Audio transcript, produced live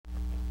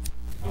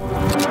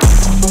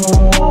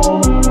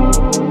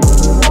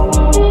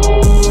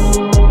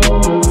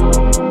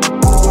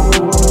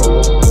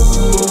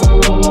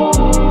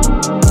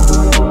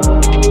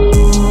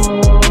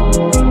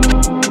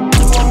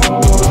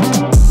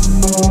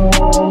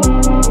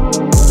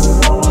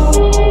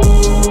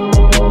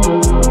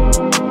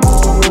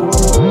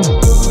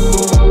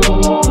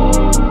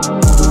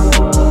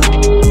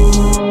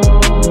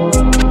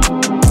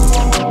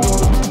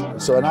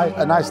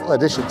nice little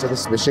addition to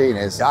this machine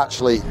is it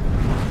actually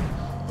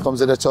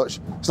comes in a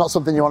touch. It's not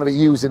something you want to be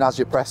using as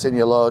you're pressing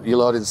your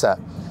loading set.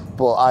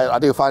 But I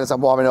do find as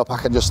I'm warming up, I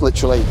can just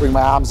literally bring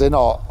my arms in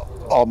or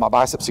my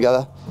biceps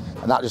together,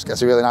 and that just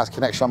gets a really nice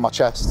connection on my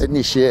chest,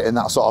 initiating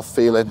that sort of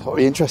feeling. It'll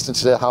be interesting to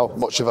see how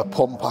much of a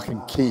pump I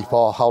can keep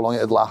or how long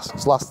it'd last.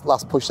 This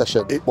last push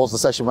session, it was the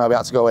session where we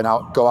had to go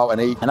out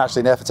and eat. And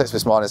actually Nathan texted me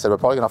this morning and said, we're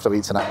probably gonna have to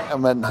eat tonight.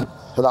 And then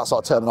for that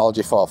sort of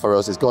terminology for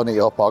us is going to eat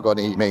up or going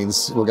to eat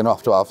means we're gonna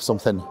have to have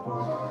something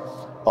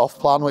off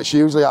plan, which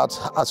usually I'd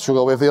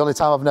struggle with. The only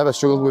time I've never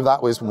struggled with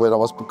that was when I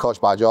was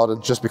coached by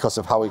Jordan, just because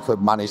of how he could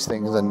manage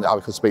things and how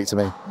he could speak to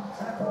me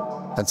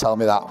and tell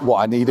me that what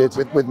I needed.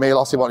 With meal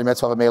loss, he wanted me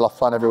to have a meal off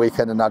plan every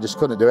weekend, and I just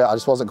couldn't do it. I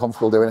just wasn't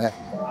comfortable doing it,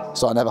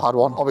 so I never had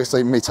one.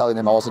 Obviously, me telling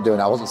him I wasn't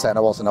doing it, I wasn't saying I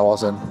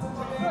wasn't.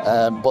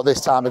 But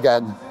this time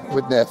again,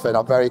 with Nathan,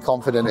 I'm very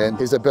confident in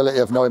his ability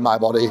of knowing my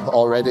body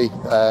already,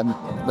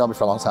 known me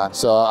for a long time.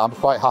 So I'm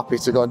quite happy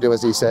to go and do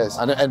as he says.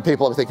 And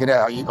people are thinking,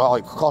 yeah,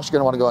 of course you're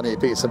going to want to go and eat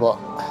pizza, but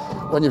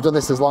when you've done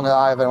this as long as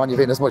I have and when you've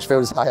eaten as much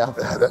food as I have,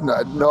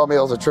 no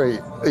meal's a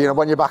treat. You know,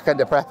 when you're back end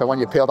of prep and when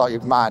you're peeled out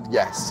your mind,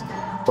 yes.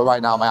 But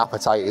right now my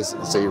appetite is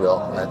zero,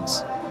 and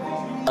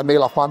a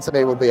meal off plan to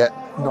me would be it.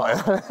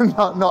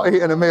 Not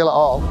eating a meal at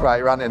all.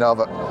 Right, ranting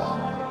over.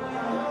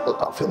 Look,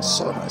 that feels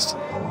so nice.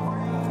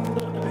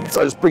 So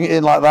I just bring it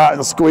in like that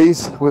and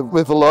squeeze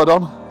with the load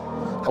on.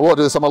 I won't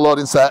do this on my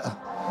loading set.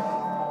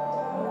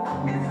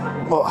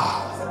 But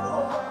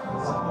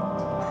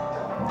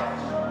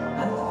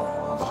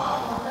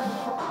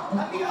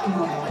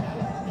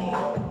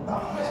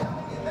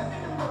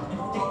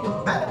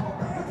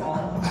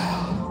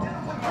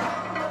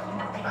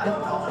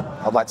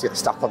I'd like to get a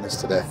stack on this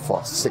today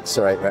for 6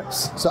 or 8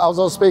 reps. So as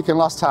I was speaking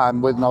last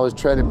time when I was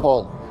training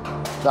Paul,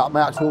 that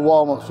my actual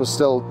warm-ups was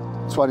still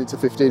 20 to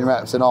 15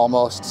 reps and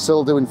almost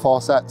still doing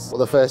 4 sets. But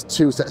the first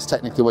 2 sets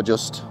technically were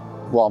just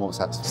warm-up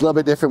sets. It's a little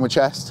bit different with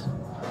chest,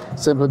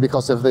 simply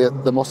because of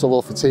the muscle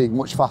will fatigue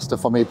much faster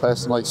for me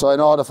personally. So in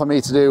order for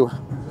me to do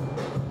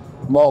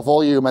more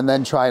volume and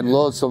then try and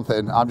load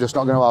something, I'm just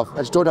not going to have,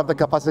 I just don't have the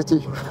capacity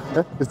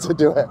to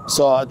do it.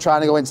 So I'm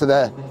trying to go into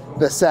the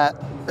set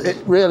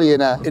really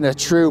in a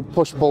true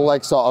push-pull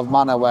leg sort of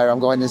manner, where I'm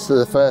going into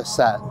the first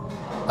set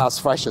as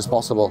fresh as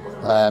possible.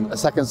 A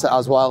second set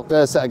as well.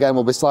 Third set again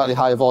will be slightly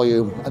higher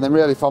volume, and then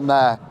really from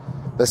there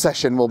the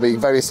session will be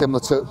very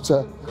similar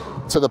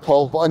to the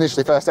pull. But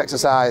initially, first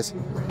exercise,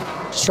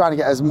 just trying to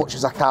get as much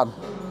as I can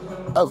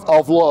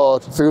of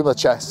load through the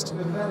chest,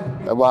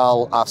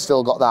 while I've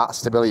still got that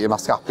stability in my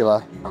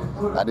scapula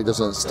and it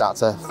doesn't start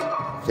to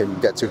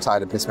get too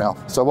tired and piss me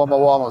off. So one more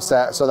warm-up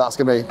set, so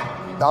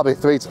that'll be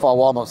 3 to 4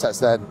 warm-up sets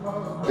then.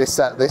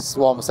 This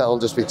warm-up set will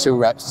just be 2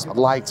 reps. I'd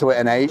like to hit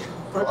an 8,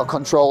 a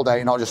controlled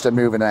 8, not just a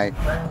moving 8.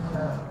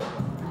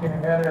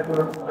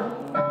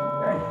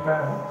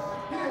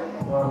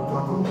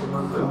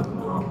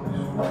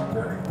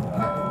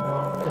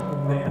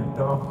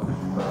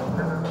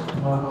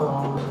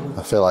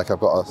 I feel like I've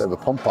got a bit of a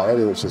pump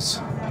already, which is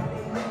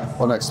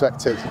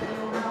unexpected.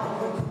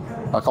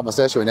 My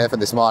conversation with Nathan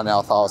this morning, I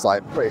was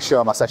like pretty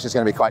sure my session's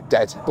going to be quite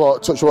dead.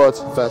 But touch wood,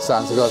 first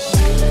signs are good.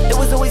 It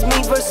was always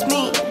me versus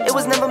me. It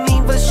was never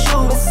me versus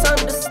you.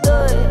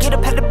 Misunderstood. Get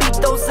up, had to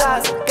beat those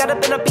eyes. Got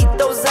up and I beat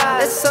those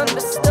eyes. It's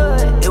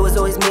understood. It was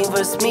always me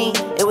versus me.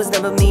 It was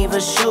never me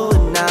versus you.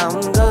 And now I'm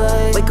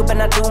good. Wake up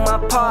and I do my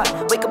part.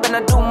 Wake up and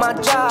I do my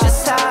job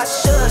just how I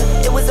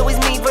should. It was always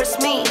me versus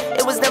me.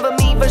 It was never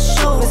me versus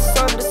you.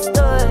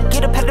 Misunderstood.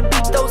 Get up, had to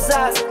beat those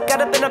eyes. Got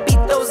up and I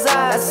beat those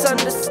eyes. That's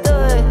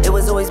understood. It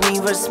was always me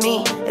versus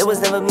me. It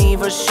was never me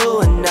versus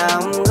you. And now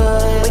I'm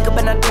good. Wake up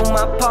and I do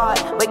my part.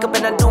 Wake up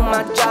and I do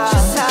my job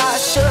just how I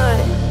should.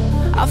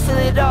 I feel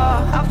it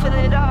all. I feel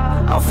it all.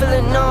 I'm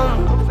feeling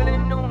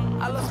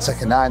numb. I'll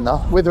take a 9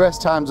 though, with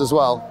rest times as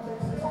well,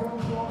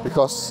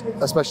 because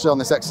especially on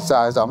this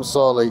exercise I'm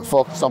solely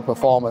focused on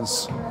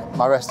performance.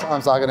 My rest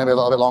times are going to be a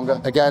little bit longer.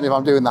 Again, if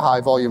I'm doing the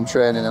high volume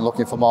training and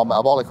looking for more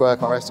metabolic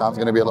work, my rest times are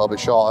going to be a little bit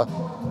shorter.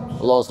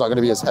 The load's not going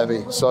to be as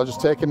heavy. So just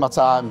taking my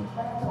time.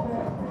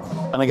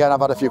 And again,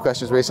 I've had a few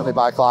questions recently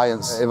by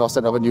clients if I've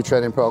sent over new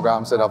training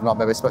programs and I've not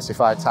maybe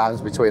specified times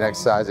between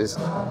exercises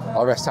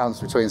or rest times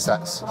between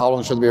sets. How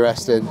long should they be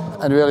resting?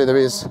 And really there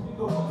is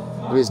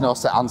no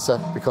set answer,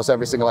 because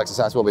every single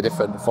exercise will be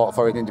different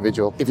for an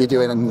individual. If you're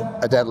doing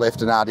a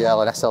deadlift, an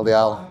RDL, an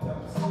SLDL,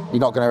 you're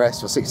not going to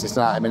rest for 60 to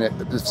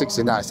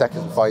 90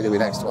 seconds before you do your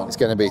next one. It's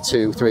going to be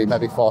 2, 3,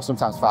 maybe 4,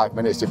 sometimes 5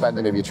 minutes,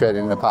 depending if you're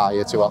training in a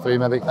party, 2 or 3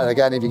 maybe. And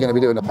again, if you're going to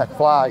be doing a pec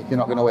fly, you're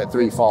not going to wait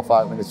 3, 4,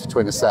 5 minutes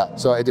between a set.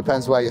 So it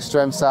depends where your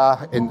strengths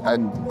are, and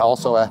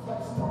also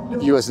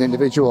you as an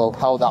individual,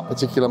 how that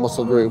particular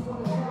muscle group,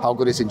 how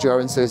good its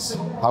endurance is,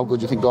 how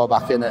good you can go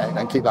back in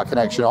and keep that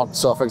connection on.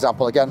 So for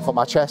example, again, for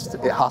my chest,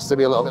 it has to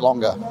be a little bit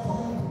longer.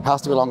 It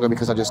has to be longer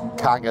because I just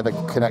can't get the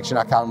connection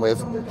I can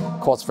with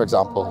quads, for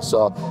example.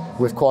 So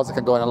with quads, I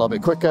can go in a little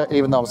bit quicker.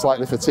 Even though I'm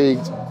slightly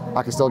fatigued,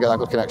 I can still get that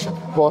good connection.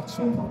 But,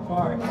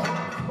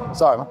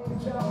 sorry man,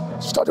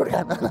 just don't do it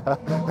again.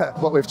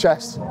 But with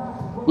chest,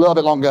 a little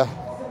bit longer.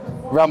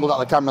 Rambled at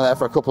the camera there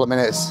for a couple of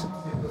minutes.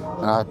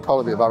 And I'd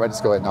probably be about ready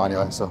to go in now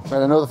anyway. So, and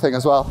another thing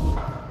as well,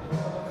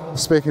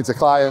 speaking to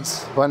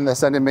clients, when they're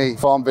sending me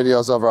form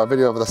videos over a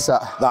video of the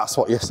set, that's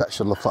what your set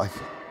should look like.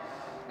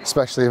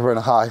 Especially if we're in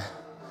a high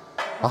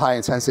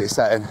intensity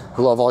setting,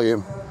 low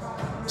volume.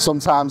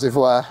 Sometimes if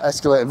we're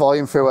escalating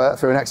volume through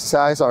an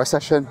exercise or a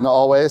session, not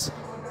always,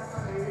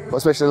 but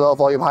especially low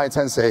volume, high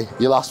intensity,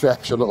 your last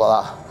rep should look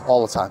like that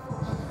all the time.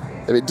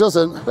 If it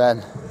doesn't,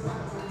 then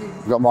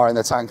we've got more in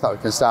the tank that we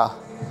can start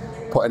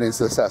putting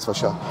into the sets for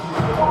sure.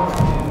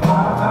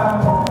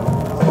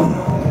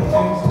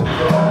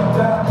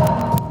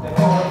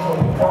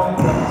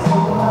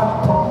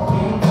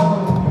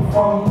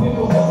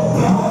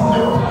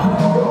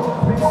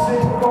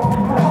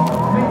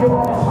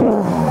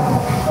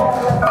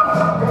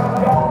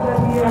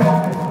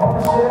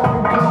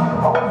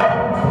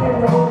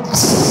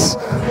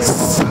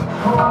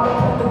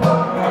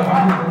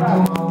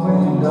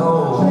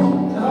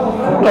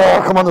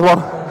 Oh, come on, there's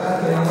one.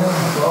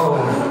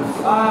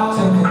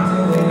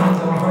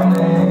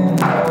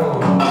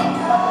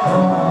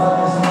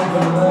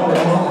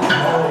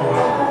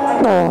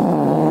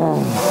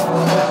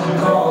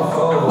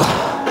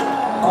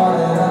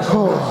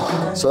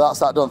 So that's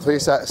that done, 3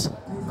 sets.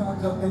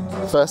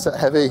 First set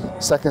heavy,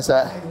 second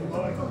set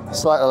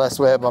slightly less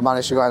weight, but I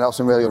managed to grind out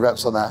some really good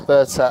reps on there.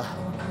 Third set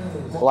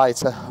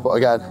lighter, but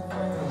again,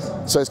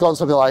 so it's gone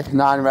something like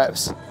 9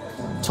 reps,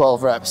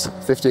 12 reps,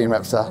 15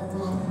 reps there,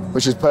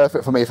 which is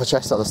perfect for me for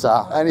chest at the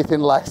start. Anything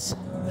less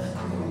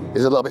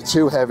is a little bit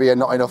too heavy and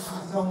not enough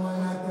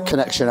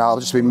connection. I'll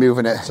just be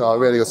moving it. So a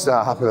really good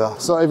start, happy with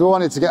that. So if you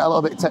wanted to get a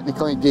little bit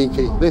technical and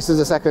geeky, this is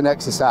a second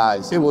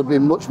exercise. It would be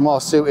much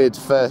more suited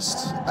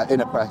first at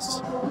inner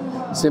press,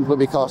 simply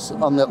because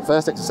on the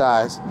first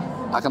exercise,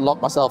 I can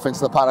lock myself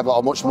into the pad. I've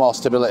got much more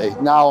stability.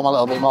 Now I'm a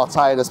little bit more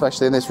tired,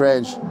 especially in this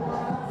range.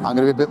 I'm going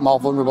to be a bit more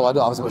vulnerable. I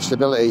don't have as much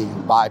stability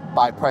by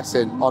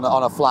pressing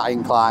on a flat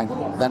incline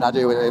than I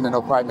do in an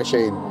upright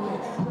machine.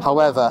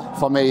 However,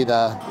 for me,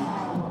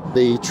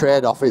 the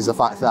trade-off is the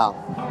fact that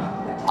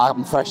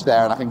I'm fresh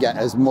there and I can get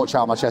as much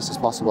out of my chest as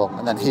possible.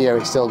 And then here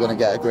it's still going to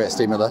get a great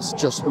stimulus,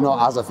 just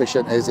not as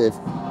efficient as if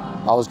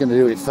I was going to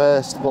do it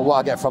first. But what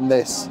I get from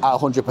this at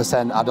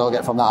 100%, I don't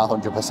get from that at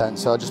 100%.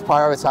 So just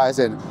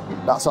prioritising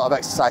that sort of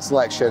exercise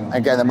selection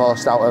and getting the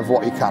most out of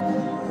what you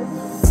can.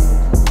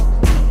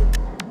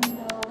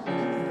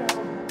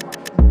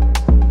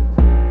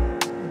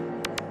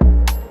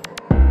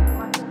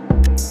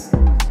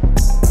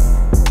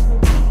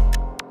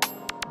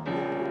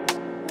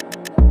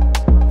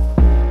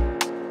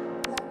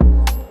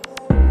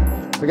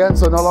 Again,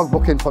 so no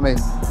logbooking for me.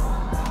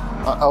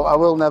 I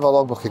will never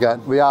logbook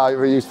again. We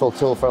are a useful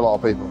tool for a lot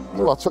of people.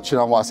 Well, touching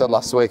on what I said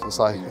last week, it's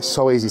like, it's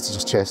so easy to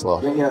just chase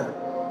load.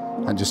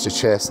 And just to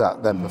chase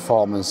them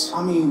performance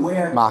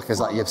markers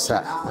that you've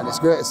set. And it's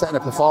great at setting a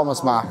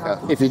performance marker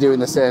if you're doing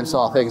the same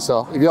sort of thing.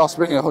 So if you're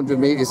sprinting 100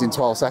 meters in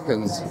 12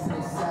 seconds,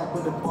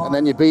 and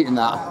then you're beating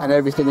that, and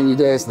everything in your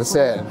day is the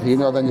same, you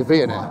know then you're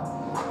beating it.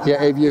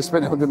 Yeah, if you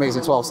sprint 100 meters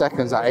in 12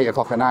 seconds at 8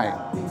 o'clock at night,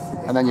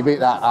 and then you beat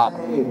that at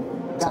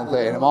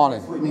 10:30 in the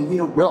morning,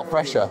 you're not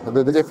fresher.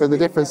 The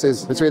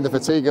differences between the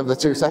fatigue of the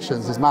 2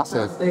 sessions is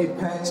massive.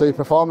 So your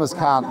performance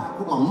can't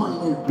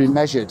be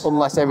measured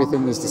unless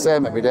everything is the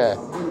same every day.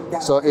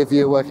 So if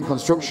you work in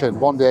construction,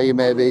 one day you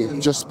may be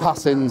just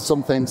passing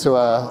something to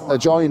a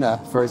joiner,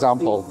 for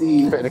example,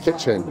 fitting a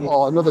kitchen,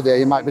 or another day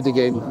you might be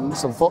digging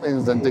some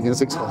footings and digging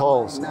 6-foot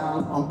holes.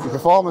 The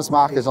performance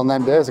markers on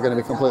them days are going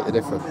to be completely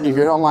different. If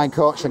you're an online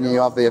coach and you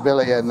have the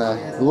ability and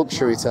the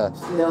luxury to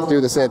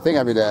do the same thing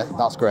every day,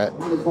 that's great.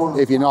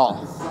 If you're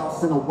not,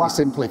 you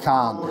simply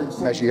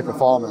can't measure your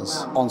performance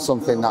on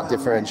something that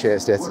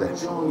differentiates day to day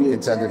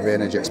in terms of your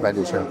energy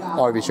expenditure,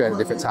 or if you train at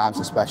different times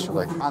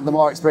especially. And the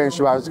more experience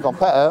you are as a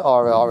competitor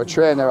or a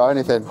trainer or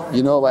anything,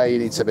 you know where you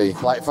need to be.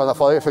 Like for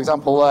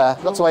example, I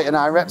got to 8 or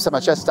 9 reps and my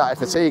chest started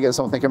fatigue, and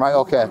so I'm thinking, right,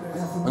 okay,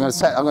 I'm going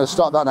to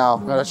stop that now.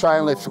 I'm going to try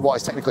and lift what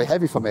is technically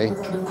heavy for me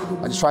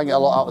and just try and get a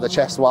lot out of the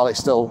chest while it's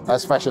still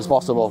as fresh as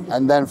possible.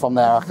 And then from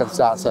there I can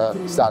start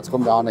to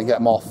come down and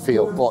get more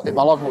feel. But if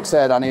my logbook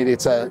said I needed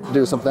to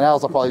do something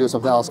else, I'll probably do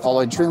something else.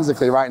 Although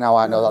intrinsically right now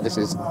I know that this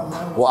is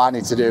what I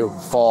need to do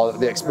for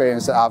the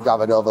experience that I've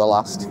gathered over the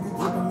last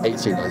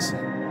 18 years.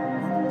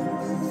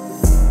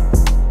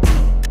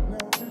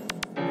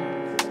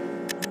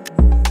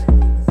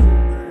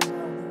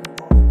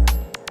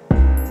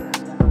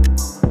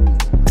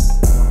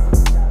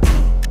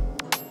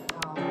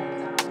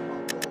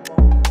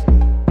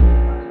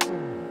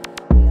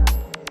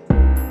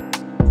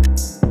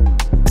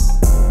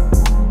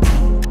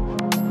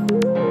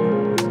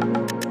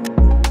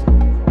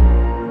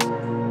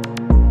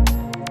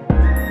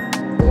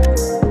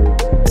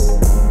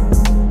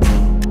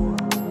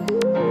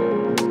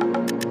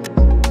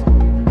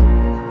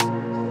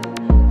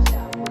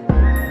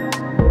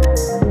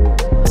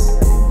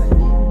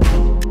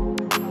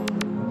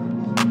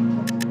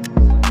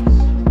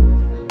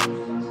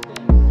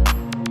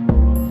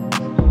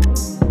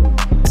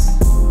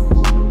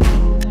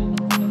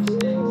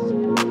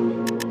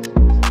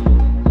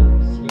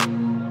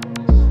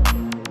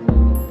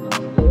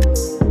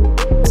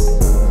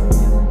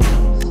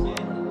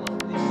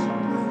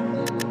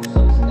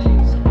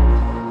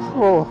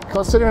 Oh,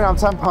 considering I'm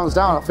 10 pounds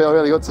down, I feel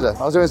really good today.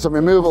 I was doing some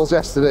removals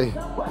yesterday,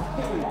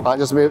 like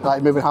just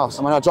moving house.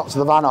 And when I dropped to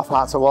the van off,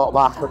 I had to walk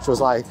back, which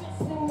was like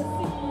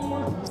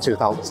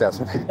 2,000 steps,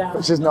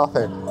 which is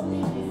nothing.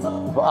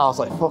 But I was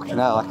like, fucking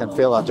hell, I can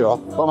feel that drop.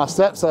 But my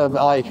steps are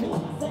like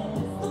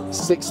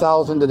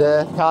 6,000 a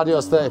day.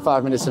 Cardio's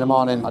 35 minutes in the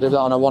morning. I do that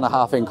on a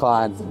 1.5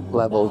 incline,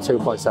 level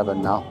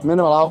 2.7 now.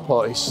 Minimal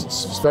output,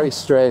 it's very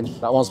strange.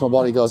 That once my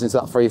body goes into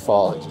that free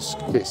fall, it just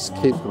keeps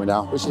coming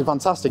down, which is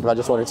fantastic if I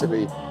just want it to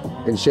be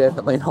in shape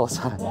and lean all the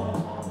time.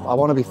 I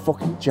want to be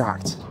fucking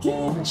jacked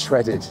and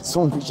shredded.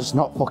 Something's just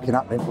not fucking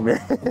happening for me.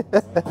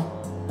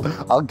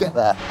 I'll get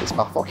there. It's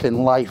my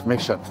fucking life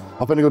mission.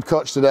 I've been a good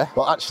coach today.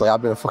 Well, actually,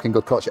 I've been a fucking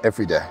good coach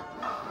every day.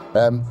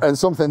 And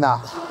something that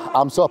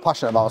I'm so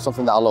passionate about,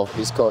 something that I love,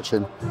 is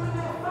coaching.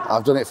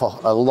 I've done it for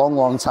a long,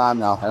 long time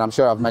now, and I'm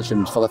sure I've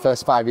mentioned for the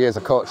first 5 years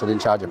I coached, I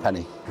didn't charge a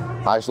penny.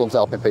 I just loved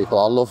helping people.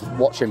 I love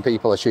watching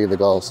people achieve their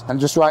goals. And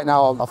just right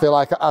now, I feel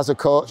like as a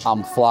coach,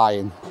 I'm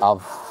flying.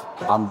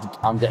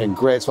 I'm getting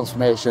great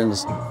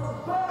transformations,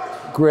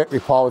 great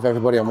rapport with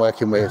everybody I'm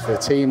working with. The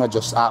team are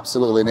just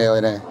absolutely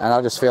nailing it, and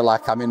I just feel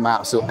like I'm in my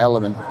absolute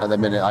element at the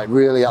minute, like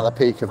really at the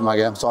peak of my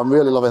game. So I'm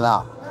really loving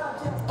that.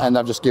 And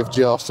I've just give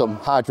Joe some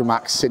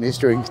Hydromax in his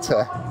drink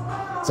to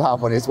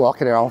have when he's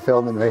walking around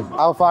filming me.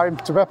 How far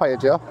into prep are you,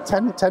 Joe?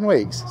 10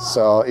 weeks.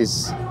 So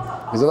he's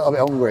a little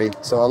bit hungry,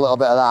 so a little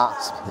bit of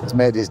that has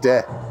made his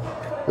day.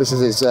 This is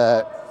his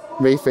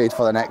refeed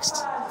for the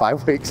next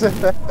 5 weeks.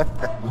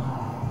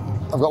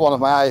 I've got one of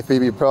my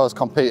IFBB pros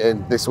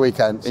competing this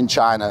weekend in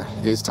China.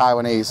 He's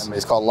Taiwanese, and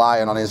he's called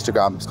Lion on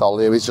Instagram. It's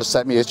called Leo. He's just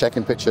sent me his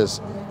check-in pictures.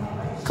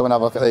 Come and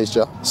have a look at these,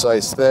 Joe. So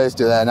it's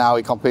Thursday there now,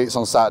 he competes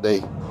on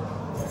Saturday.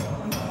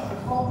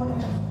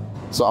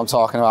 So I'm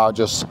talking about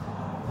just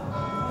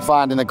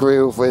finding a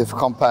groove with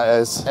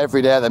competitors.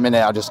 Every day at the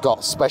minute, I've just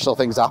got special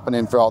things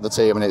happening throughout the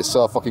team, and it's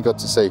so fucking good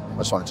to see. I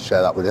just wanted to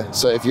share that with you.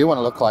 So if you want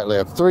to look like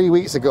Leo, 3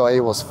 weeks ago, he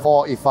was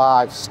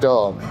 45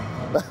 stone.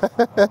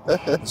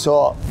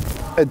 So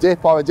a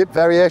dip or a dip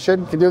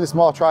variation, you can do this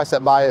more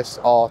tricep bias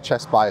or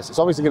chest bias. It's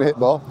obviously going to hit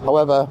both.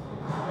 However,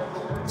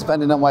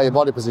 depending on where your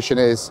body position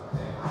is,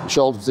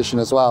 shoulder position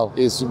as well,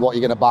 is what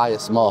you're going to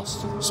bias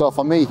most. So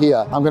for me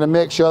here, I'm going to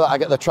make sure that I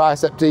get the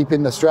tricep deep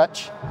in the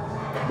stretch,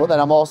 but then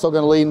I'm also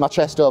going to lean my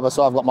chest over,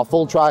 so I've got my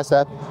full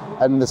tricep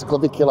and this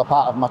clavicular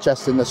part of my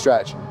chest in the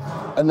stretch.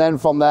 And then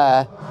from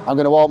there, I'm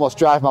going to almost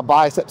drive my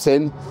biceps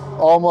in,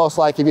 almost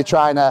like if you're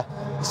trying to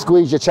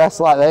squeeze your chest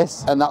like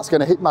this, and that's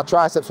going to hit my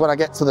triceps when I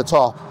get to the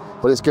top,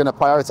 but it's going to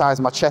prioritize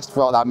my chest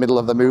throughout that middle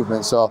of the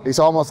movement. So it's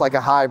almost like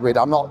a hybrid.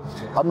 I'm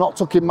not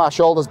tucking my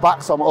shoulders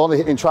back, so I'm only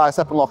hitting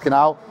tricep and locking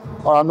out,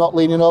 or I'm not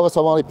leaning over,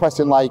 so I'm only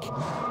pressing like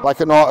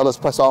a Nautilus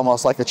press,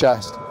 almost like a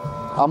chest.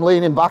 I'm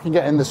leaning back and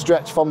getting the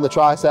stretch from the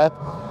tricep,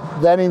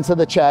 then into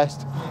the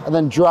chest, and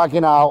then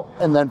dragging out,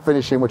 and then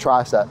finishing with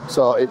tricep.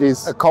 So it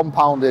is a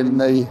compound in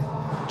the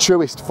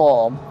truest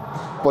form,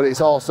 but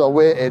it's also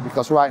weighted,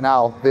 because right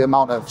now the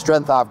amount of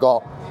strength I've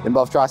got in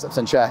both triceps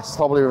and chest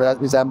probably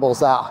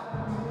resembles that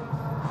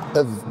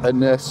of a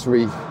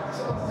nursery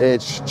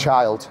age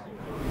child.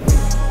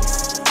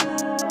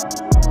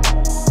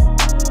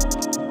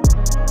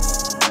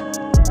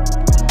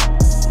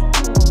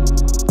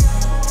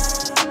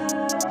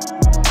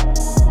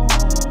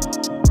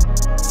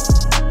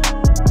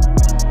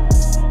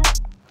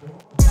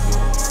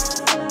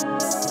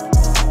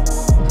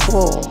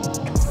 Oh,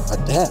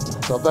 a damn.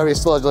 So very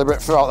slow, deliberate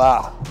throughout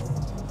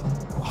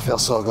that. I feel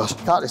so good.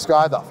 Can't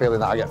describe that feeling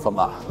that I get from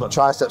that. But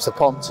triceps are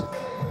pumped,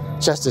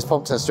 chest is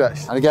pumped and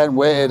stretched. And again,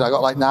 weighted, I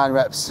got like 9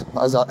 reps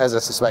as I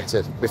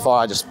suspected before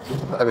I just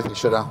put everything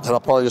shut down. And I'll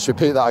probably just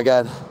repeat that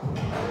again.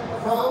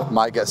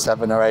 Might get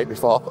 7 or 8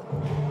 before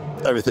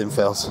everything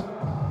fails,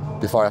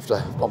 before I have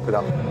to pump it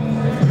up.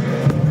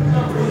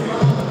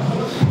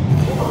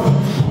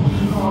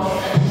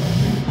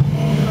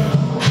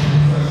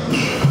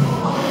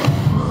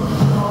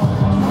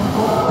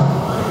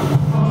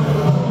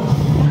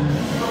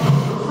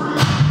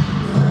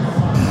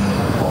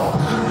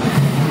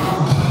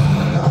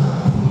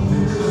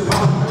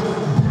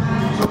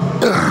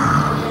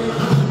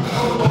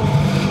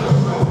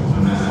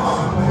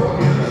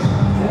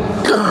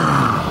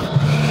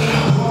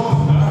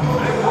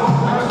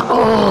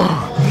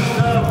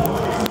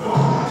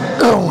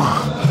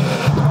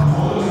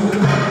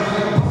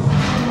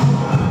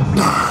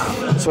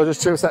 So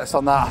just 2 sets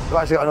on that. I've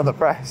actually got another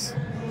press.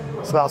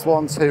 So that's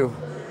 1, 2,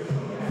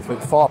 3,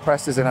 4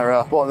 presses in a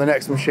row. But the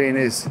next machine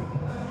is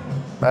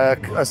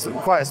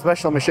quite a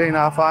special machine,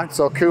 I find.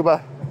 So Kuba,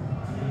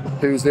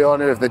 who's the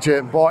owner of the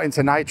gym, bought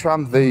into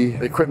Nitram, the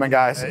equipment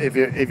guys. If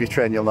you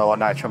train, you'll know what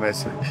Nitram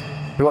is.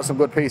 We've got some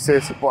good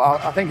pieces, but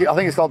I think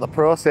it's called the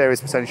Pro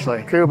Series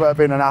potentially. Kuba,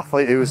 being an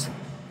athlete who's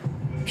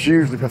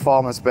hugely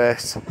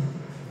performance-based,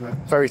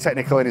 very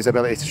technical in his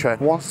ability to train,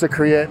 wants to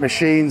create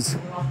machines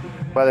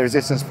where the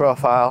resistance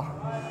profile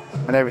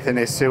and everything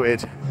is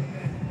suited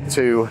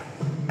to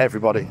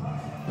everybody.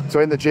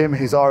 So in the gym,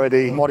 he's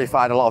already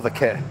modified a lot of the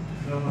kit.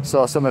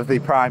 So some of the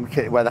prime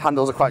kit where the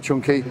handles are quite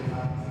chunky,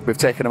 we've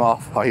taken them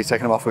off, or he's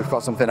taken them off. We've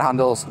got something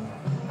handles,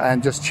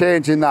 and just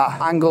changing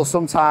that angle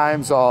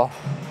sometimes or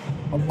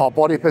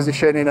body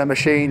position in a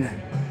machine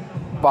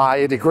by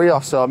a degree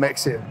or so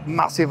makes it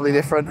massively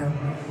different.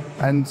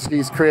 And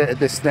he's created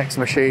this next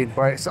machine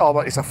where it's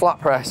a flat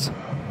press,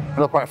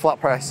 an upright flat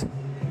press,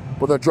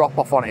 but the drop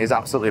off on it is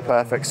absolutely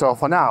perfect. So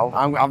for now,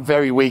 I'm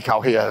very weak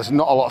out here. There's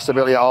not a lot of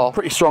stability at all.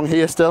 Pretty strong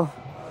here still.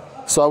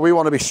 So we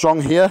want to be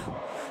strong here.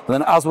 And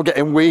then as we're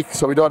getting weak,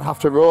 so we don't have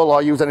to roll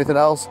or use anything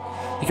else,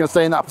 you can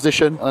stay in that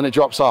position and then it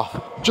drops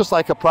off. Just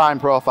like a prime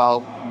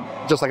profile,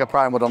 just like a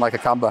prime would on like a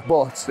camber.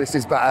 But this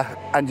is better.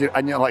 And you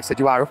know, like I said,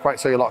 you are upright,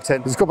 so you're locked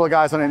in. There's a couple of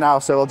guys on it now,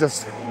 so we'll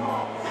just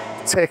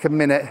take a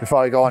minute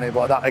before we go on it.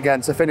 But that,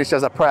 again, to finish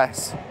as a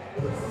press,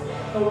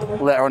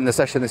 later on in the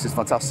session, this is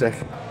fantastic.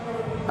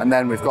 And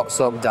then we've got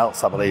some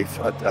delts, I believe,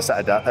 a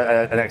set of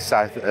an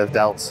exercise of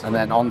delts. And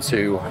then on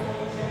to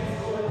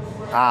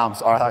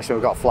arms, or actually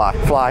we've got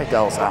fly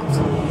delts, arms.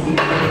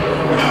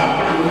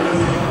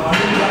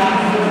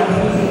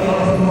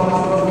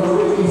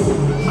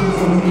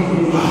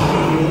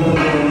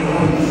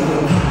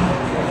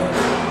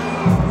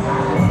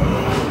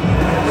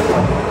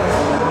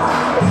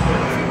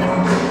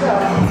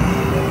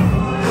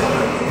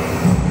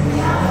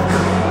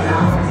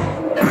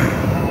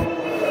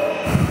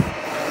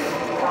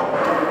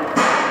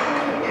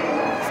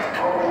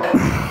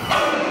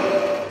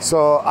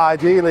 So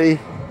ideally,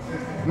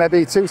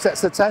 maybe 2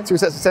 sets of 10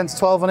 to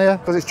 12 on here,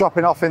 because it's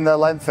dropping off in the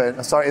length, in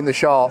the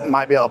short,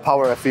 might be able to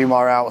power a few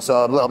more out,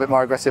 so a little bit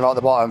more aggressive out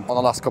the bottom on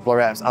the last couple of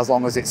reps, as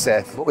long as it's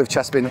safe. But with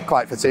chest being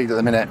quite fatigued at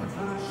the minute,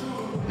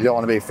 you don't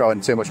want to be throwing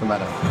too much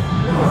momentum.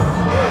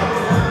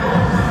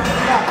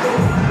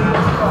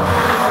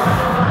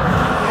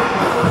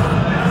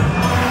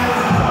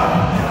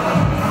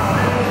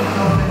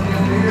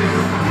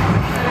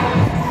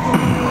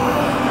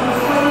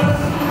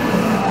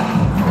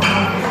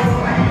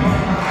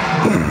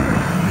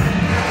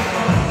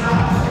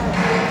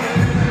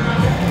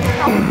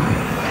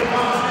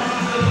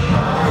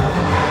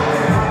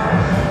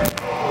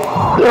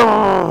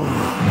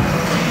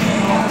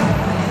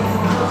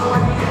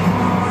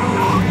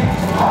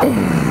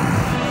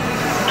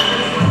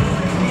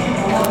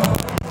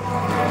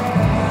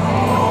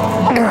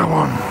 Come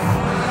on.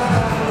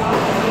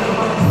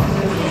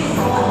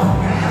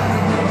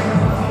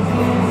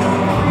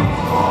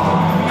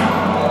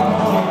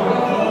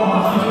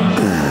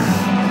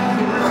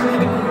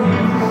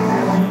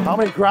 How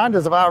many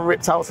grinders have I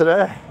ripped out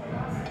today?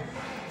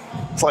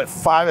 It's like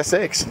 5 or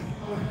 6.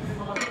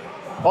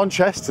 On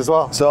chest as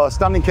well. So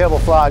standing cable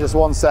fly, just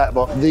 1 set,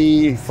 but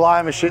the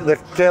fly machine, the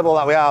cable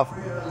that we have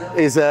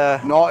is a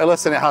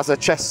Nautilus, and it has a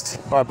chest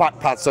or a back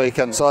pad, so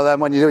then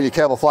when you're doing your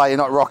cable fly, you're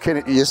not rocking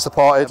it, you're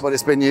supported, but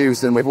it's been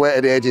used and we've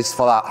waited ages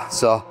for that.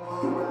 So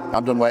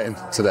I'm done waiting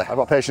today. I've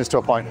got patience to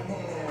a point.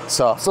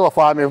 So still a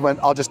fly movement.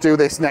 I'll just do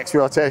this next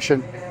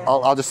rotation.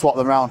 I'll just swap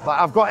them around. But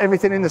I've got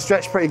everything in the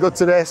stretch pretty good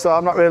today, so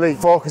I'm not really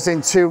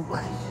focusing too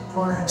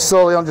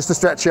solely on just the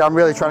stretch here. I'm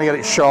really trying to get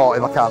it short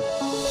if I can.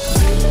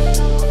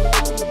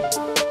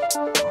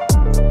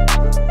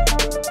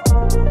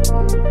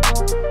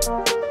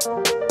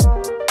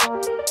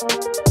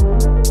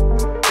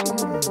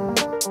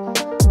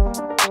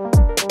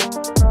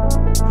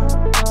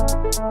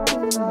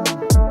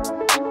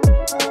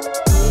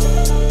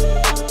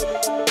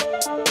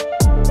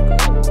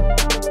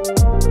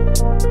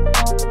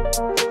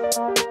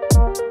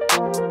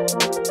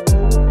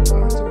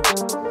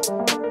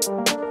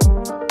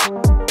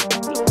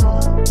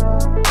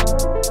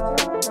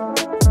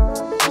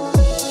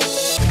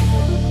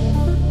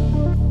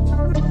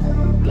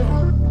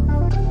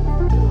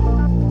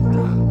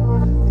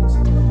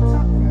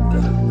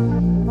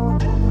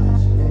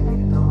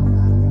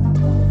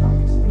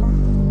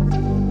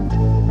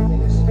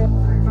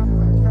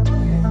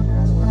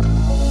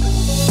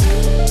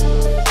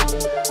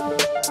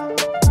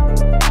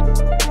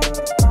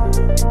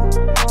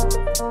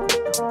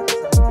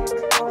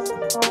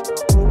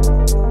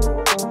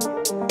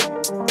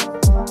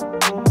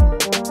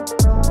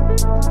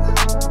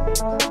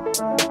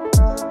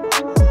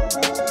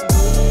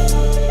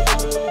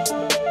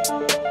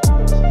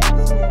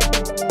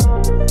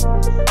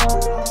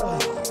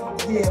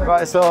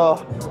 Right, so,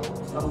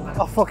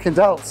 fucking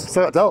delts.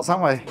 So delts,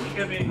 haven't we?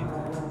 You're going to be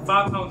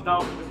 £5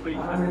 down from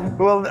depletion.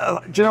 Well,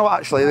 do you know what,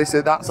 actually, so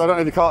I don't know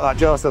if you caught that,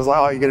 Joe says like,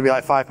 oh, you're going to be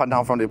like £5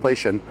 down from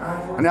depletion.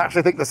 And I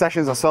actually think the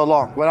sessions are so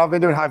long. When I've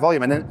been doing high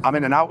volume and I'm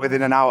in and out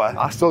within an hour,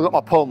 I still got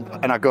my pump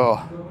and I go.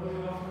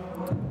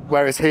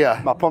 Whereas here,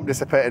 my pump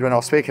dissipated when I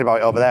was speaking about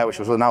it over there, which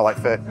was now like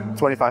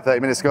 25, 30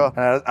 minutes ago.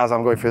 And as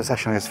I'm going through the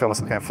session, I just feel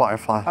myself getting flat and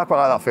flat. I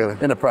quite like that feeling.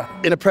 In a prep.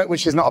 In a prep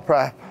which is not a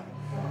prep,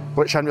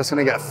 which I'm just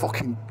going to get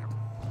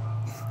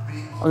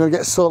I'm going to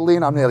get so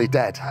lean I'm nearly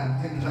dead.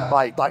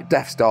 Like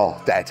death's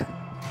door, dead.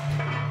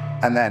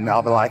 And then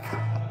I'll be like,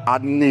 I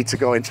need to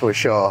go into a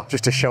show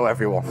just to show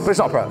everyone. But it's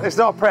not prep. It's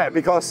not prep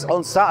because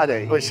on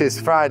Saturday, which is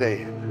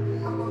Friday,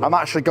 I'm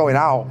actually going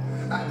out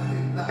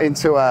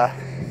into a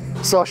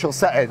social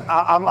setting.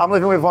 I'm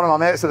living with one of my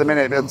mates at the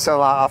minute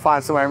until I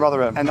find somewhere in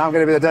Rotherham, and I'm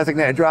going to be the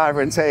designated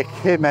driver and take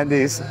him and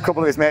a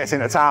couple of his mates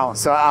into town.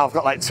 So I've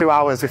got like 2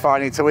 hours before I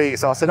need to eat.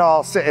 So I said, oh,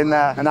 I'll sit in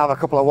there and have a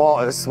couple of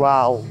waters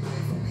while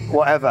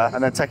whatever,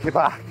 and then take it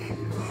back.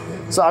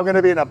 So I'm going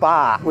to be in a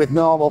bar with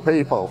normal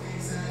people.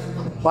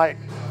 Like,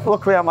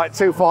 luckily I'm like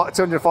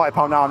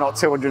 £240 now, not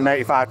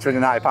 £285,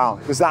 £290,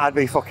 because that'd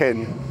be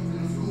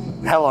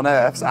fucking hell on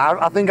earth. So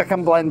I think I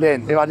can blend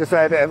in if I just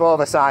wear a bit of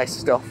oversized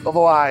stuff.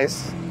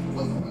 Otherwise,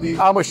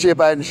 how much do you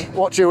bench?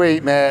 What do you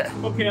eat, mate?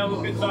 Fucking hell,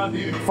 look at size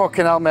you.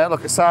 Fucking hell, mate,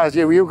 look at size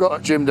you. You've got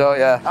a gym, don't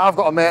you? I've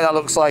got a mate that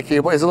looks like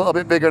you, but he's a little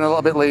bit bigger and a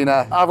little bit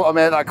leaner. I've got a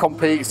mate that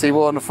competes. He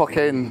won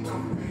fucking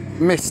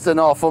Mr.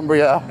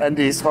 Northumbria, and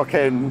he's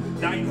fucking...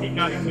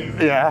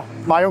 1992. Yeah.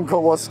 My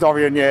uncle was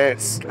Dorian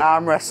Yates.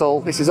 Arm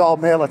wrestle. This is all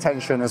male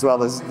attention as well.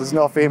 There's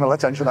no female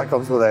attention that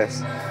comes with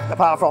this.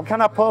 Apart from,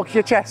 can I poke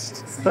your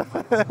chest?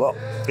 Well,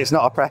 it's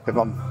not a prep if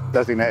I'm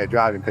designated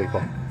driving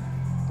people.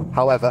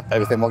 However,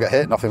 everything will get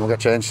hit, nothing will get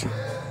changed.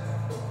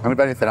 And if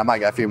anything, I might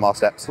get a few more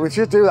steps. We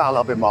should do that a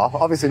little bit more.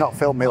 Obviously not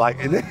film me like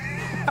in it.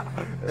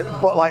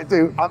 But like,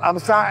 dude, I'm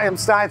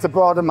starting to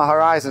broaden my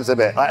horizons a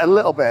bit, like a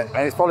little bit,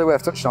 and it's probably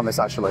worth touching on this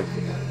actually.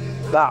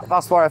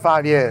 That's 4 or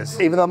 5 years,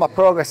 even though my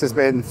progress has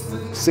been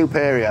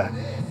superior,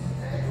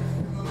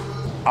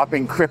 I've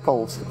been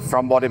crippled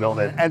from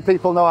bodybuilding. And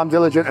people know I'm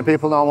diligent, and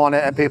people know I want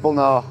it, and people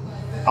know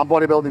I'm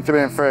bodybuilding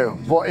through and through.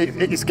 But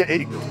it's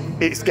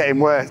getting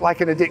worse.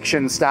 Like an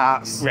addiction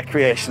starts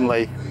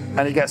recreationally,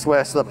 and it gets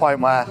worse to the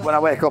point where when I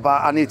wake up,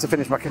 I need to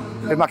finish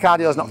if my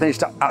cardio's not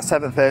finished at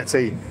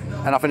 7:30,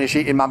 and I finish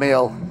eating my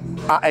meal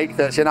at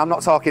 8:30, and I'm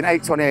not talking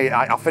 8:28,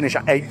 I'll finish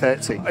at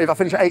 8:30. If I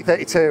finish at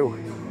 8:32,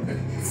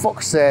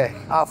 fuck's sake,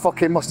 I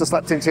fucking must have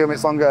slept in 2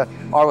 minutes longer,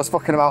 or I was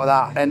fucking about with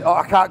that. And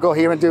I can't go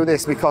here and do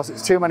this because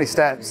it's too many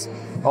steps,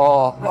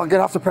 or I'm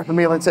gonna have to prep a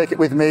meal and take it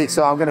with me,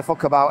 so I'm gonna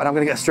fuck about and I'm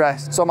gonna get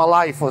stressed. So my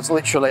life was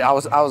literally, I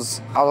was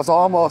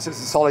almost in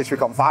solitary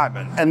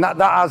confinement. And that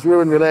has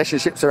ruined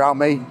relationships around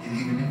me,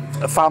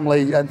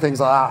 family and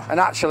things like that. And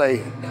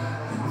actually,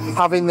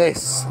 having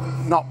this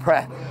not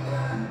prep,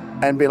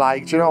 and be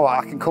like, do you know what,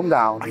 I can come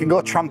down, I can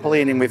go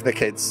trampolining with the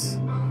kids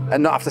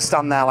and not have to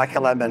stand there like a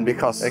lemon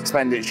because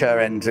expenditure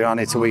and I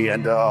need to eat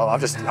and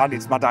I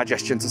need my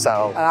digestion to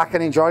settle. And I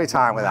can enjoy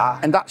time with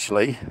that. And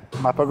actually,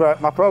 my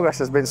progress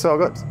has been so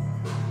good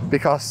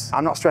because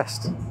I'm not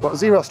stressed, but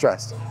zero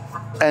stress.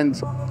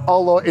 And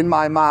although in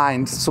my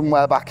mind,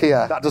 somewhere back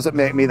here, that doesn't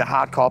make me the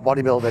hardcore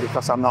bodybuilder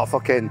because I'm not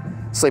fucking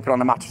sleeping on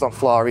the mattress on the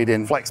floor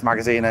reading Flex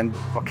magazine and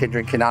fucking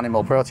drinking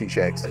animal protein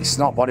shakes. It's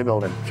not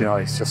bodybuilding, you know,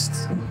 it's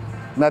just,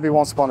 maybe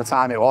once upon a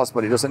time it was,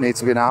 but it doesn't need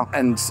to be now.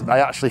 And I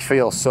actually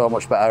feel so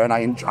much better, and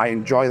I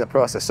enjoy the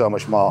process so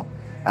much more,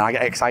 and I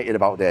get excited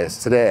about days.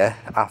 Today,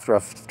 after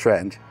I've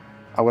trained,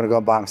 I'm gonna go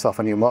and buy myself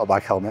a new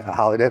motorbike helmet at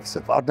Harley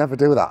Davidson. But I'd never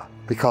do that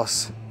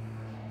because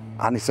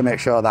I need to make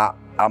sure that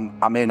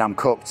I'm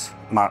cooked.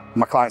 My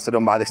clients are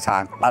done by this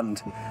time,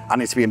 and I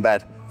need to be in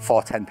bed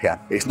for 10 p.m.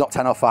 It's not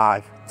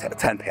 10:05,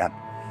 10 p.m.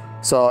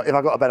 So if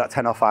I go to bed at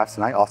 10:05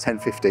 tonight or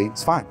 10:15,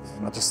 it's fine.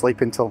 I'll just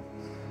sleep until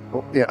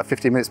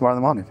 15 minutes more in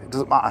the morning. It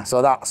doesn't matter.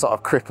 So that sort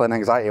of crippling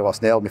anxiety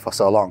what's nailed me for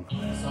so long,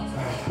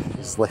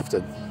 it's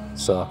lifted.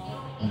 So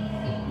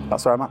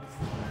that's where I'm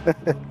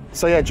at.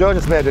 So yeah, Joe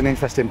just made an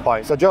interesting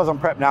point. So Joe's on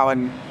prep now,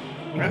 and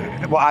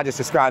what I just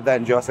described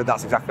then, Joe said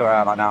that's exactly where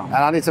I'm at now. And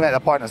I need to make the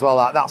point as well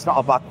that that's not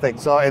a bad thing.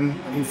 So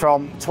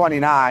from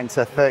 29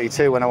 to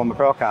 32 when I won my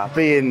pro card,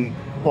 being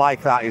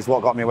like that is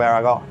what got me where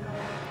I got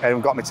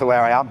and got me to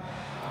where I am.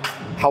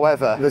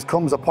 However, there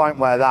comes a point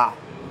where that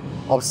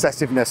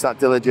obsessiveness, that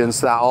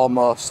diligence, that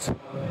almost,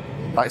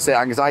 like I say,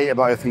 anxiety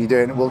about everything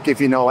you're doing will give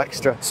you no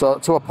extra. So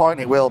to a point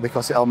it will,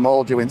 because it'll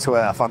mould you into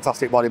a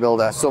fantastic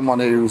bodybuilder, someone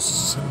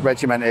who's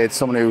regimented,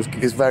 someone who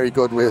is very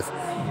good with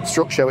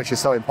structure, which is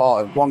so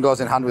important. One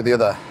goes in hand with the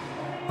other.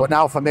 But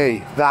now for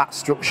me, that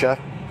structure,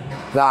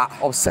 that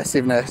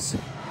obsessiveness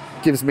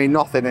gives me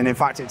nothing, and in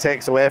fact it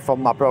takes away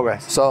from my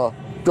progress. So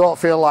don't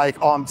feel like,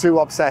 oh, I'm too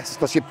obsessed,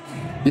 because your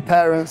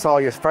parents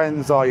or your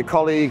friends or your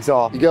colleagues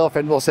or your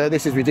girlfriend will say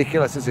this is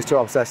ridiculous, this is too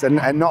obsessed,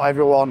 and not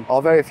everyone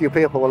or very few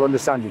people will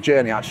understand your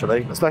journey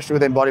actually, especially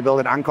within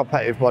bodybuilding and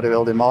competitive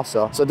bodybuilding more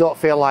so. So don't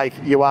feel like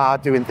you are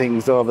doing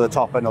things over the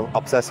top and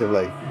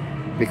obsessively,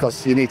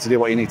 because you need to do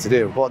what you need to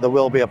do, but there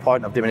will be a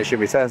point of diminishing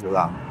returns with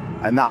that,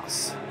 and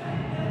that's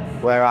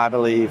where I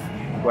believe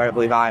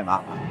I'm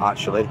at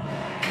actually.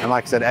 And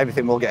like I said,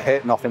 everything will get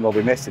hit, nothing will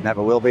be missed, it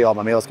never will be. All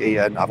my meals get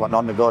eaten, I've got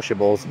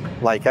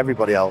non-negotiables like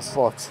everybody else,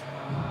 but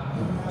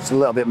it's a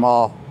little bit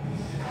more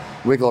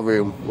wiggle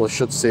room. We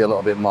should see a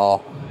little bit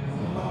more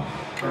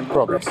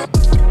progress.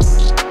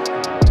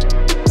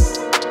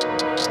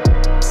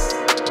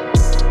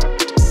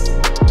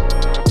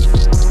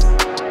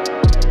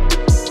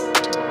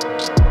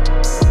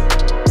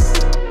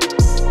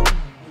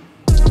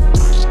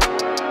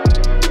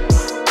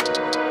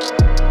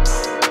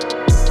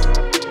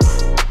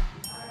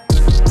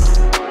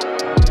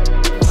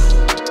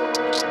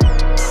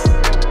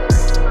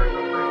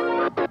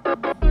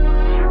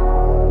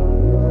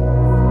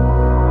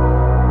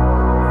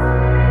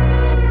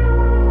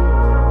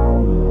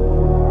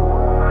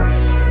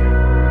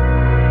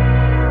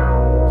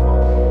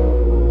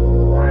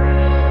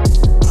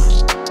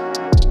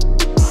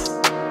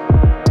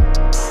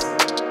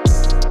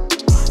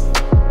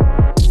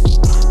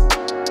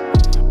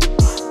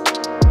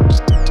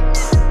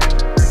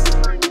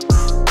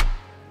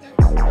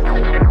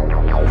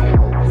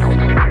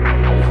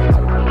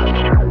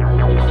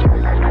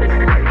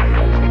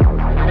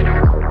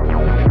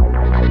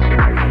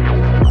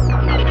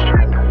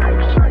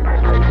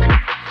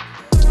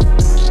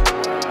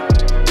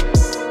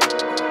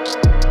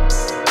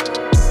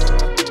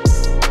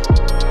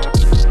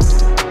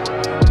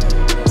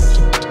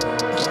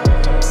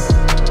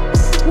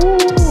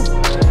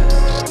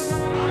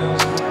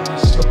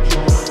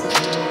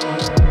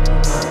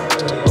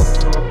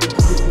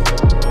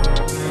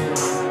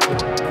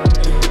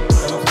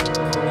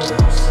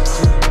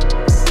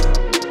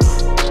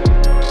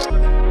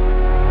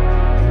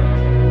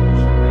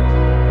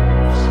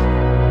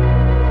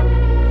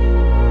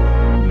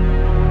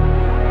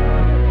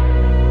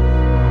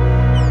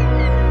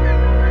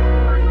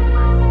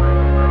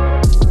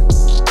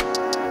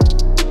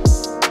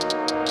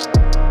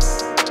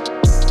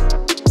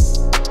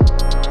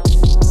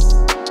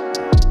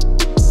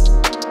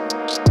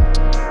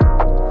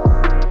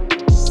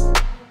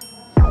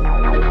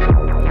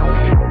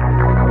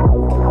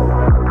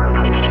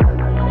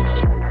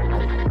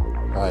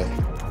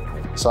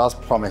 So as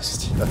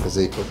promised, a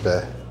physique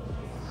update,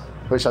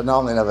 which I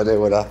normally never do,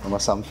 would I?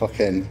 Unless I'm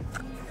fucking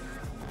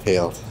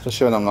peeled.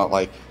 Especially when I'm not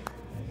like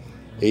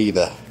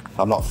either.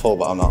 I'm not full,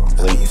 but I'm not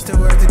lean. Used to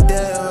work the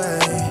day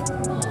away.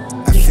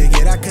 I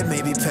figured I could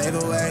maybe pave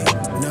a way.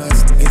 No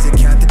excuses to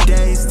count the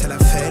days till I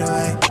fade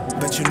away.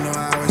 But you know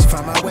I always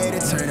find my way to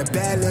turn a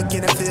bad look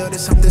in the field to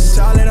something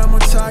solid. I'm on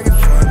target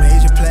for a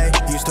major play.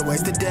 Used to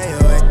waste the day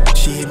away.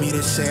 She hit me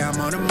to say I'm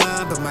on her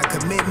mind, but my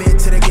commitment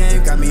to the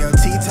game got me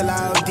OT till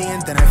I OD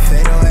and then I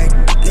fade away.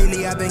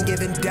 Lately I've been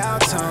giving down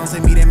tones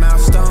and meeting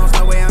milestones.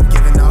 No way I'm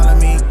giving all of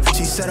me.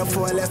 She settled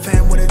for a left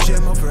hand with a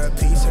gym over a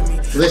piece of me.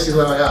 This is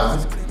where I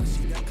am.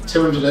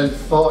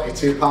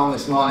 242 pounds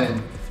this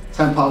morning,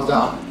 10 pounds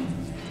down.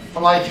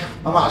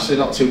 I'm actually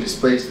not too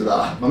displeased with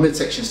that. My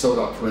midsection still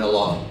got coming a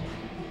lot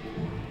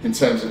in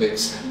terms of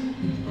its,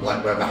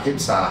 like where my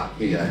hips are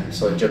here,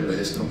 so generally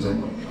this comes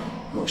in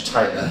much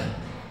tighter.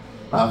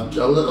 I'm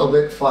a little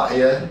bit flat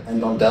here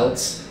and on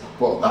delts,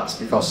 but that's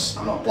because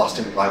I'm not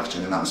blasting with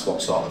glycogen and that's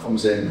what sort of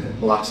comes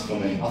in last for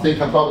me. I think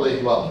I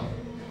probably, well,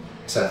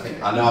 so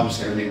I know I'm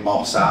just going to need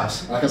more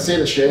size. I can see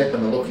the shape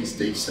and the look is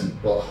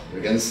decent, but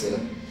against the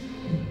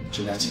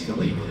genetic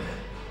elite,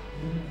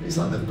 it's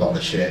like they've got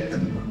the shape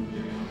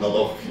and the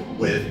look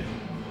with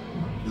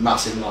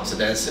massive amounts of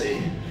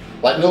density.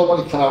 Like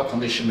nobody can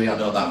out-condition me, I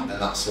know that,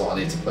 and that's what I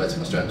need to play to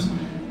my strengths.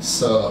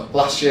 So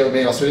last year with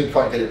me, also we didn't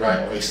quite get it right,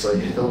 obviously.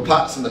 There were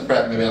parts in the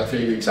prep maybe like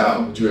 3 weeks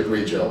out, do you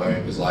agree, Joe, where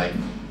it was like,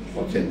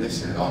 fucking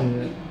this is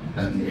on.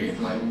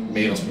 And like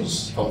Milos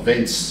was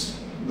convinced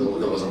there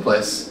was a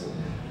place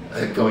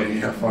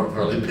going for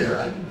Olympia,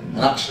 right? And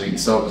actually,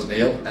 so was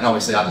Neil. And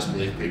obviously I just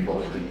believe people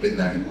who've been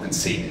there and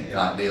seen it. You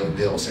know, like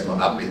Neil said,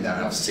 well, I've been there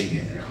and I've seen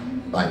it.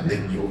 Like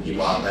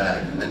you are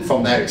there. And then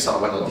from there it sort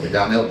of went a little bit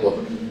downhill,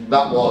 but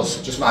that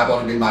was just my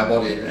body being my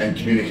body and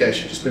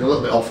communication just been a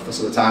little bit off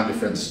because of the time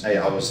difference. 8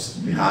 hours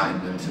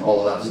behind and all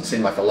of that doesn't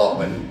seem like a lot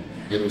when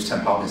you lose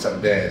 10 pounds in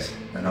 7 days.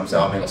 And I was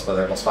like, I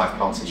lost 5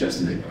 pounds since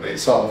yesterday.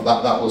 It's sort of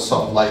that was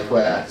sort of like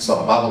where sort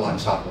of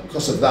avalanche happened.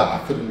 Because of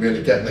that, I couldn't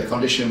really get the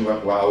condition where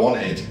I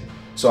wanted.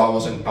 So I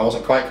wasn't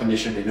quite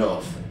conditioned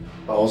enough.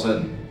 I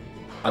don't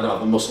have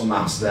the muscle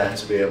mass there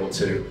to be able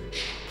to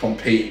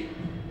compete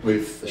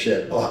with the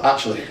shape. Well,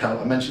 actually,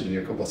 I mentioned it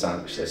a couple of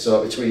times actually.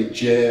 So between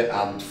Jay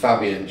and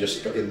Fabian,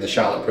 just in the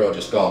Charlotte Pro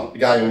just gone, the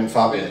guy who won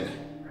Fabian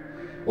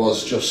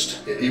was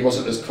just, he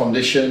wasn't as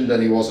conditioned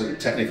and he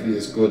wasn't technically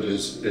as good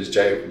as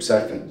Jay from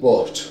second,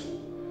 but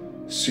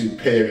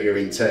superior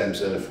in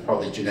terms of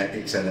probably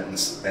genetics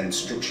and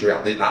structure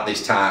at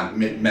this time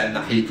meant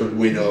that he could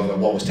win over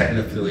what was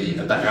technically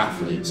a better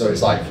athlete. So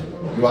it's like,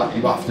 you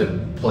have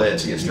to play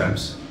to your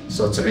strengths.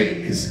 So to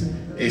me,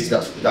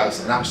 that's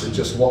and actually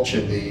just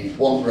watching the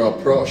One Row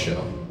Pro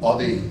show,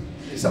 or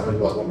is that what it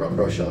was, One Row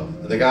Pro show?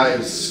 The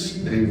guys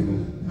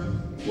who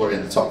were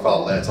in the top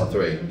 4, top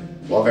 3,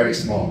 were very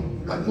small,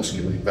 like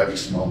muscularly very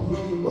small,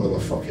 but they were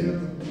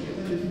fucking.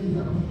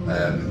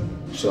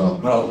 So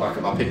when I look back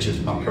at my pictures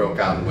of my pro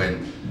card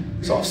win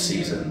sort of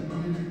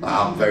season,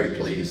 I'm very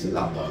pleased with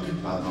that look.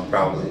 I'm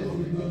proud of it.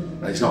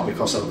 And it's not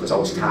because I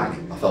was tiny.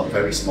 I felt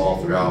very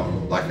small throughout,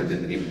 like I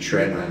didn't even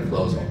train when I had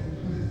clothes on.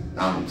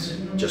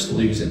 And just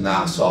losing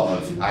that sort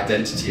of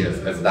identity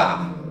of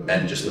that,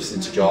 and just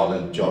listening to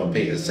Jordan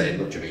Peters saying,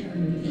 look Jimmy,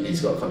 you need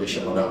to go to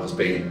condition. I know it's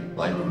been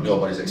like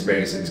nobody's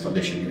experiencing this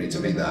condition, you need to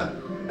be there.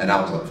 And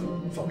I was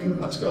like, fucking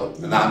let's go.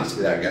 And now I need to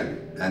be there again.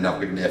 And I've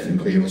given Nathan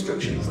clear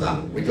instructions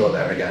that we go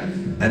there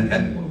again.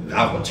 And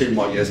I've got 2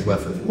 more years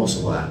worth of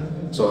muscle there.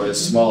 So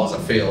as small as I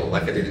feel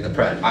like I did in the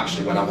prep,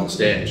 actually when I'm on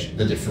stage,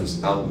 the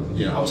difference, I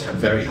was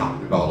very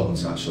happy with all of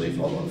us actually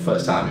for the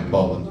first time in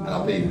Poland. And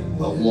I've been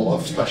a lot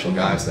of special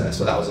guys there.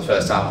 So that was the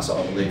first time I sort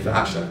of believed that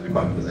actually I could be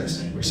quite good at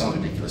this. Which sounds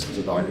ridiculous because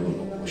I've already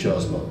won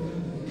shows, but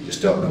you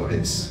just don't know what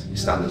it is. Your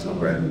standard's not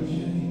great.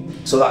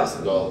 So that is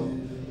the goal.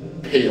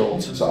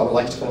 Peeled. So I would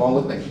like to come on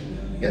with me.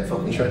 Get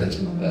fucking shredded.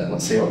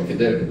 Let's see what we can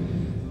do.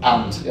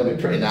 And it'll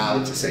be pretty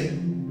gnarly to see,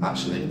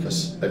 actually,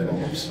 because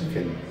everyone loves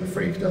fucking a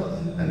freak, don't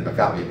they? And if I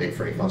can't be a big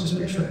freak, I'll just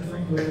be a shredded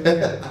freak.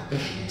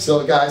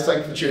 So guys, thank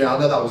you for tuning in. I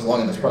know that was long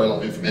and there's probably a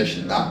lot of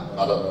information in that.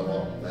 I don't know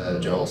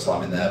what Joel's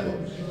slamming there,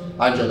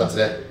 but I enjoyed that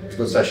today. It's a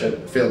good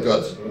session, feel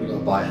good. I'm going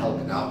to buy a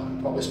helmet now.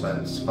 Probably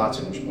spend far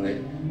too much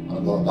money on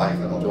a motorbike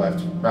that I'll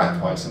drive right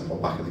twice and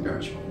put back in the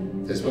garage.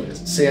 Is what it is.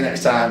 See you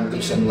next time. We'll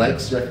do some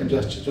legs. Do you reckon,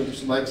 Josh? Do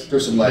some legs? Do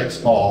some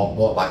legs or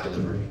motorbike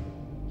delivery.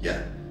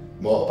 Yeah,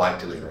 motorbike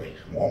delivery.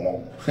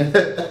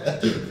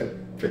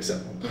 Pretty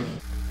simple.